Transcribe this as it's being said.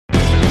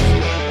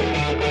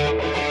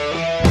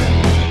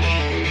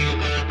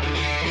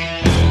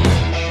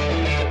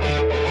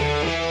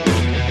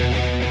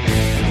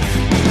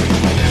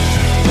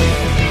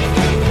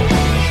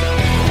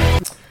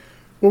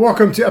Well,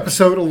 welcome to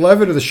episode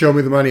 11 of the Show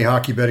Me the Money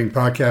Hockey Betting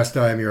Podcast.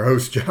 I am your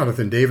host,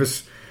 Jonathan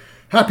Davis.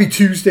 Happy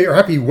Tuesday, or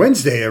happy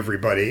Wednesday,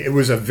 everybody. It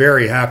was a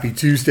very happy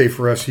Tuesday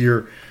for us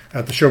here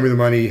at the Show Me the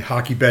Money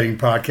Hockey Betting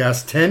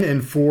Podcast.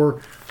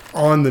 10-4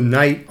 on the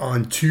night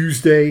on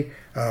Tuesday,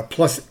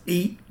 plus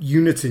 8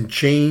 units and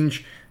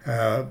change.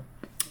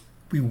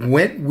 We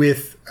went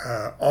with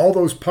all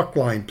those puck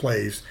line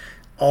plays.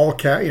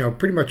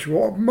 Pretty much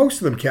most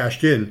of them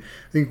cashed in.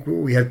 I think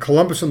we had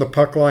Columbus on the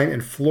puck line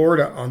and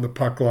Florida on the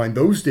puck line.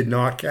 Those did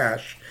not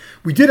cash.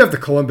 We did have the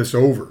Columbus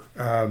over.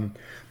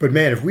 But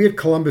man, if we had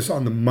Columbus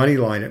on the money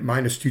line at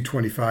minus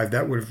 225,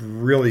 that would have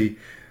really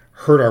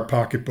hurt our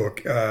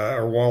pocketbook,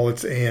 our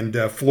wallets, and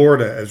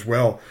Florida as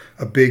well,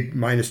 a big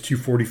minus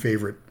 240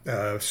 favorite.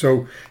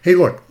 So, hey,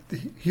 look,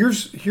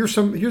 here's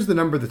the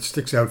number that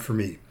sticks out for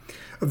me.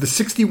 Of the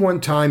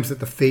 61 times that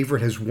the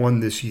favorite has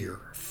won this year,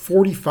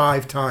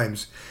 45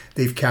 times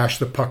they've cashed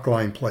the puck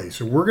line play.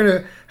 So we're going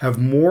to have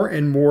more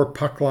and more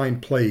puck line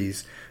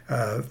plays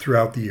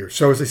throughout the year.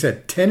 So as I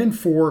said,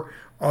 10-4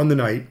 on the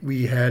night.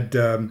 We had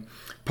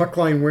puck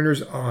line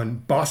winners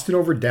on Boston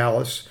over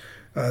Dallas.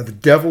 We had the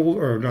Devils.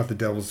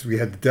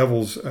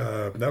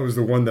 That was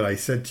the one that I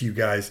said to you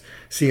guys,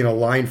 seeing a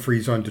line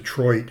freeze on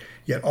Detroit,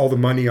 yet all the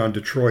money on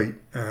Detroit.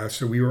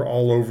 So we were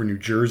all over New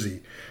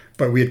Jersey.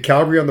 But we had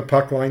Calgary on the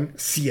puck line.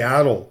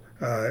 Seattle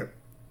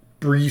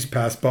breezed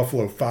past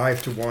Buffalo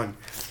 5-1.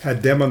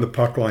 Had them on the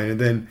puck line.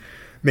 And then,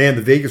 man,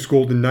 the Vegas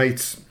Golden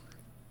Knights,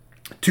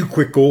 2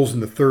 quick goals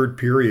in the third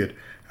period.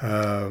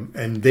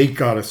 And they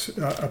got us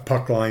a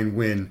puck line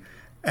win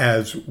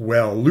as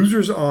well.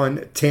 Losers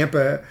on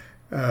Tampa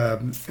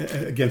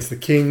against the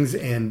Kings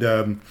and,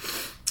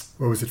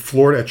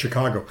 Florida at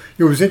Chicago.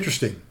 It was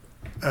interesting.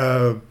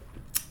 Of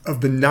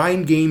the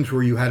 9 games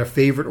where you had a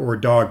favorite or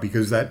a dog,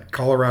 because that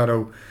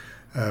Colorado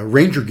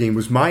Ranger game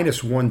was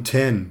minus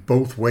 110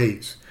 both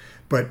ways.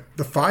 But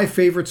the 5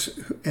 favorites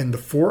and the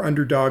 4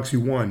 underdogs who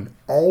won,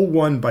 all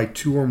won by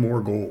 2 or more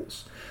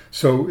goals.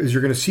 So as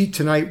you're going to see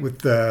tonight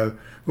with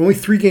only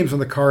 3 games on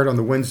the card on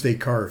the Wednesday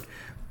card,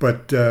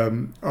 but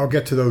I'll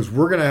get to those.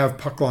 We're going to have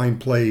puck line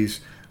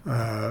plays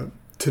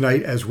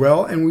tonight as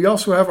well. And we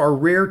also have our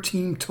rare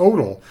team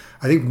total.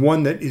 I think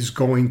one that is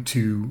going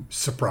to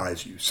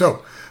surprise you.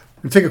 So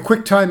we're going to take a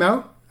quick time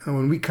out. And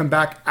when we come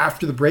back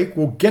after the break,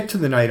 we'll get to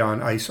the night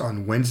on ice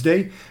on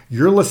Wednesday.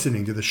 You're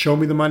listening to the Show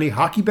Me the Money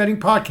Hockey Betting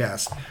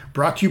Podcast,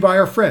 brought to you by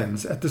our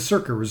friends at the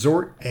Circa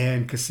Resort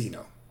and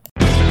Casino.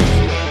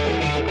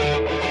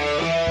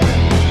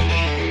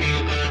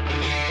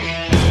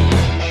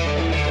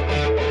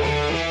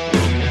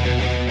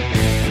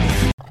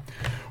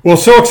 Well,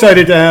 so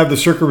excited to have the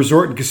Circa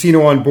Resort and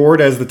Casino on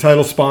board as the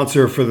title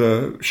sponsor for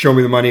the Show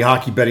Me the Money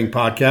Hockey Betting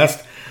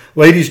Podcast.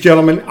 Ladies,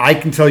 gentlemen, I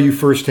can tell you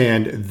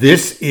firsthand,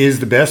 this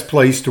is the best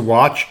place to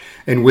watch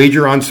and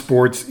wager on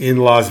sports in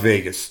Las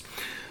Vegas.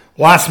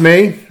 Last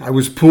May, I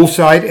was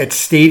poolside at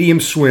Stadium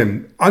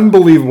Swim.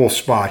 Unbelievable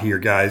spot here,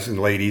 guys and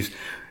ladies.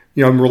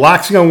 I'm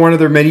relaxing on one of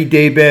their many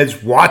day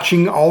beds,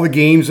 watching all the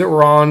games that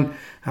were on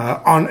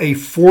a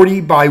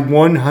 40 by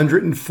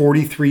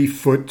 143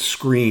 foot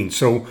screen.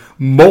 So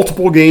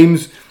multiple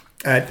games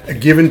at a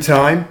given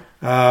time.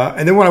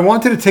 And then when I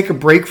wanted to take a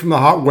break from the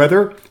hot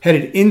weather,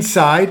 headed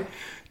inside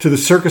to the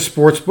Circa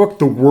Sportsbook,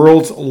 the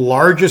world's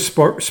largest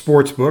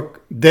sportsbook,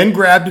 then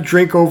grabbed a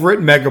drink over at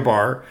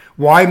Megabar.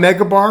 Why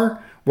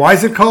Megabar? Why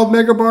is it called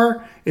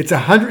Megabar? It's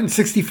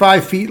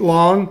 165 feet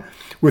long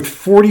with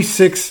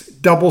 46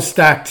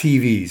 double-stacked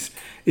TVs.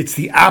 It's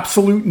the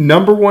absolute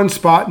number one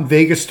spot in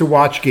Vegas to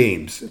watch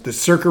games. The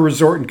Circa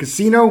Resort and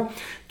Casino.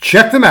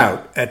 Check them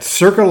out at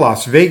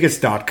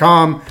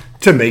circalasvegas.com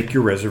to make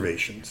your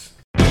reservations.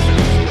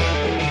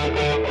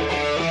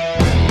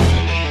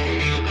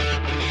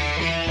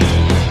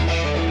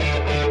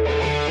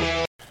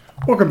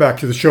 Welcome back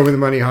to the Show Me the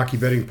Money Hockey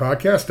Betting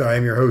Podcast. I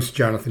am your host,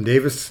 Jonathan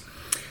Davis.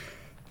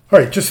 All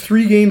right, just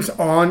 3 games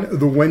on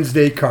the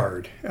Wednesday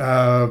card.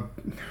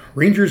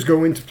 Rangers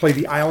go in to play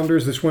the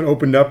Islanders. This one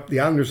opened up.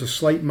 The Islanders a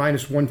slight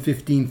minus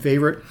 115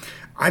 favorite.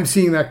 I'm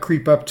seeing that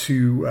creep up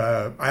to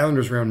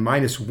Islanders around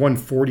minus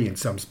 140 in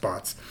some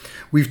spots.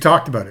 We've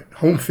talked about it.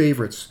 Home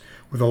favorites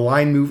with a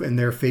line move in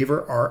their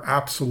favor are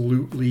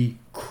absolutely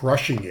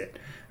crushing it.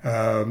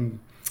 Let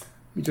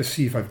me just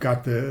see if I've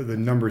got the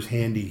numbers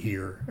handy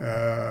here.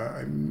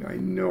 I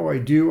know I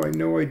do.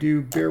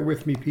 Bear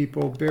with me,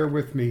 people. Bear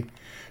with me.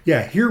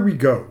 Yeah, here we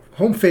go.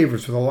 Home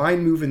favorites with a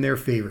line move in their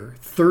favor,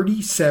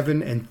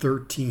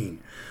 37-13.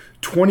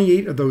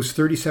 28 of those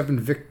 37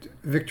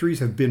 victories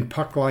have been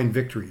puck line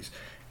victories.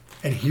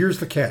 And here's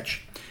the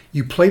catch.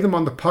 You play them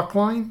on the puck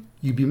line,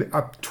 you'd be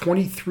up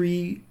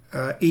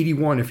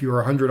 23.81 if you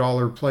were a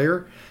 $100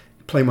 player.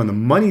 Play them on the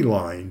money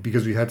line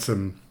because we had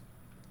some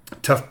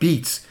tough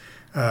beats.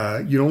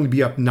 You'd only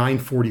be up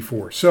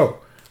 9.44. So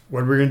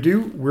what we're going to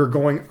do, we're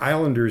going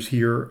Islanders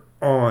here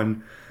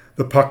on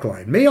the puck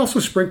line. May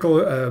also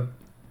sprinkle a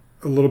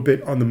little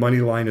bit on the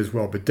money line as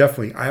well, but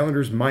definitely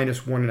Islanders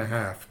minus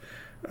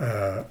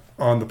 1.5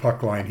 on the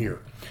puck line here.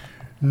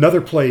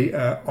 Another play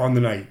on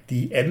the night.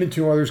 The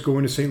Edmonton Oilers go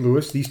into St.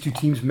 Louis. These two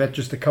teams met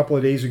just a couple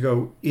of days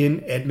ago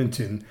in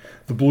Edmonton.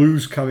 The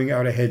Blues coming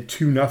out ahead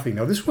 2-0.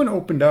 Now this one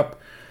opened up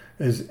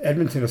as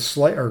Edmonton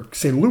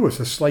St. Louis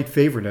a slight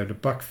favorite at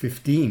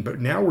 $1.15, but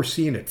now we're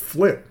seeing it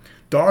flip.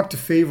 Dog to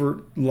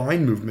favor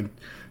line movement.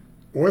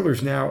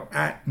 Oilers now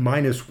at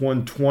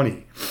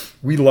 -120.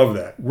 We love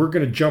that. We're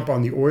going to jump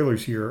on the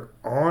Oilers here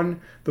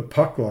on the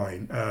puck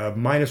line,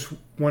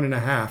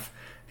 -1.5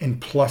 and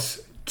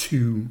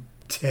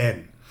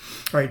 +210.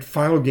 All right,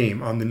 final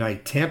game on the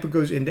night. Tampa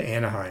goes into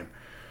Anaheim.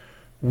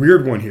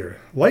 Weird one here.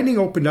 Lightning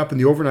opened up in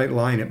the overnight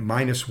line at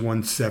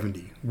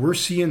 -170. We're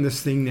seeing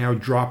this thing now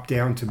drop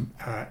down to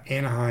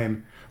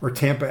Anaheim or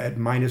Tampa at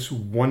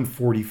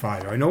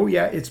 -145. I know,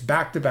 it's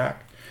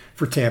back-to-back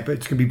for Tampa.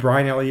 It's going to be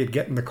Brian Elliott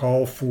getting the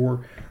call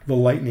for the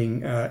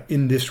Lightning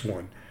in this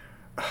one.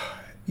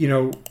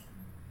 The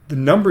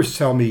numbers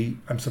tell me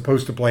I'm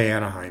supposed to play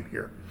Anaheim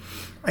here.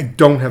 I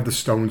don't have the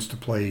stones to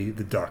play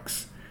the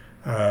Ducks.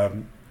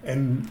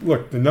 And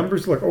look, the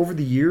numbers over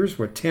the years.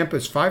 Tampa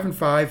is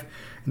 5-5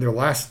 in their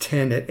last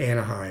 10 at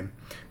Anaheim,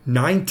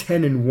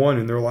 9-10-1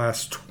 in their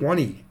last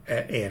 20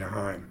 at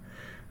Anaheim,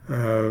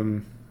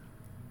 and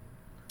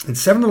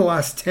 7 of the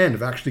last 10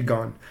 have actually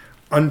gone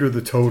under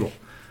the total.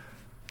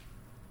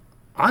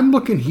 I'm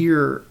looking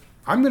here.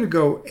 I'm going to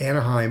go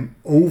Anaheim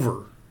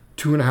over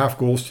 2.5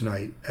 goals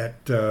tonight at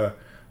I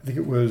think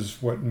it was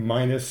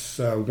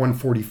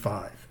 -145.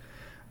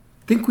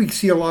 I think we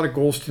see a lot of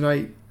goals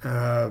tonight.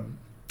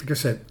 Like I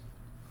said,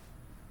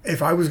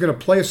 if I was going to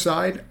play a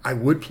side, I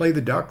would play the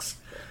Ducks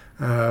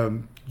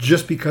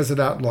just because of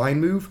that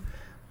line move.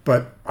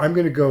 But I'm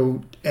going to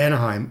go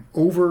Anaheim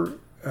over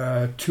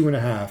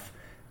 2.5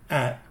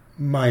 at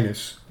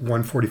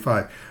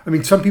 -145. I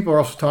mean, some people are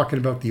also talking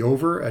about the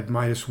over at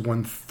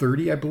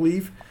 -130, I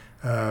believe.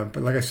 But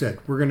like I said,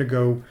 we're going to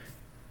go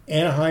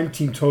Anaheim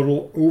team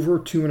total over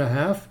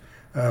 2.5.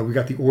 We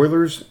got the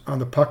Oilers on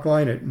the puck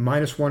line at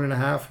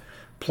 -1.5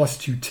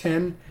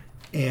 +210.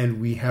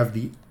 And we have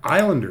the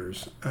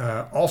Islanders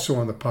also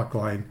on the puck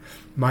line,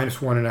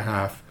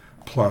 -1.5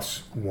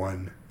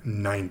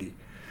 +190.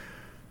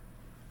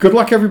 Good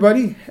luck,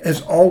 everybody.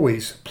 As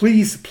always,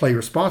 please play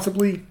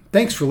responsibly.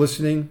 Thanks for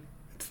listening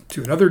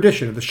to another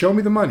edition of the Show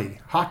Me the Money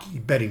Hockey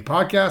Betting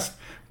Podcast,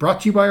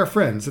 brought to you by our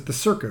friends at the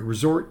Circa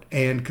Resort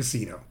and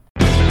Casino.